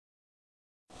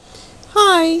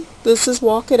Hi, this is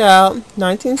Walk It Out,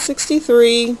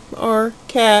 1963, our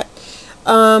cat.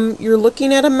 You're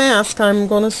looking at a mask I'm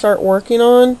going to start working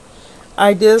on.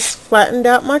 I just flattened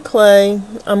out my clay.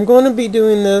 I'm going to be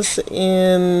doing this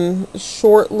in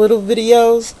short little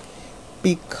videos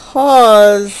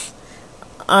because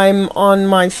I'm on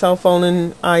my cell phone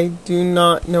and I do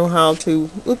not know how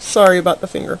to, oops, sorry about the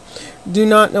finger, do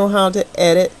not know how to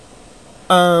edit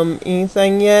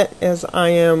anything yet, as I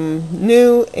am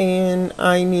new and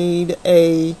I need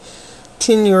a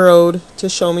 10-year-old to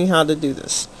show me how to do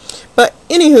this. But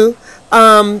anywho,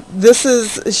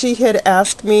 she had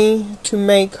asked me to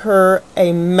make her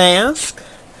a mask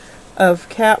of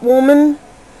Catwoman,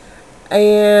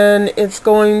 and it's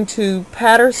going to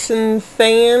Pattinson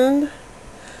fan,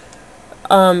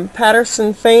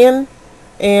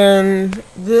 and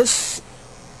this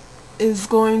is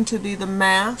going to be the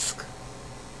mask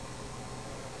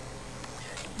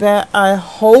that I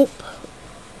hope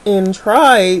and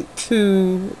try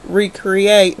to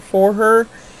recreate for her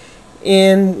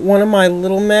in one of my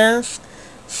little masks.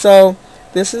 So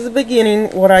this is the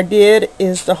beginning. What I did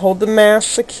is to hold the mask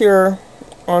secure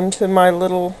onto my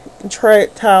little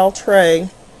towel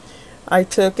tray. I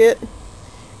took it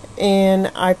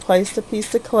and I placed a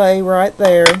piece of clay right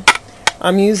there.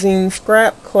 I'm using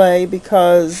scrap clay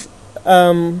because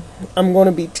I'm going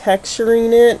to be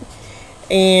texturing it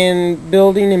and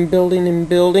building and building and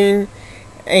building,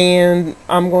 and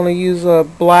I'm going to use a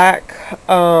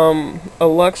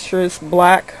lustrous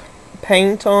black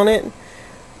paint on it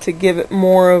to give it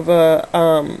more of a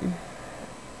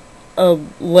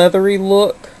leathery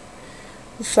look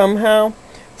somehow.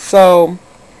 So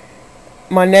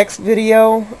my next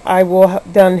video I will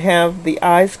have the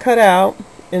eyes cut out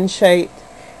and shaped,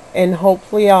 and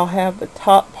hopefully I'll have the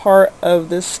top part of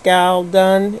this scowl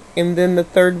done, and then the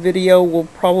third video will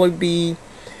probably be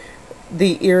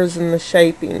the ears and the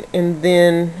shaping, and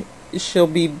then she'll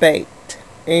be baked,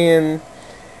 and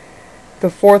the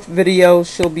third video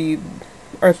she'll be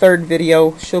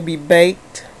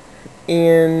baked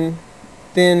and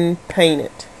then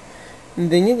painted,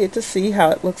 and then you get to see how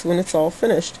it looks when it's all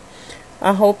finished.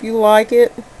 I hope you like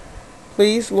it.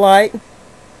 Please like,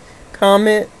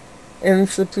 comment, and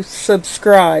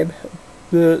subscribe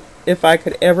if I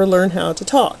could ever learn how to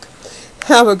talk.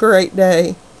 Have a great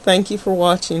day. Thank you for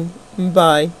watching.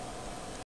 Bye.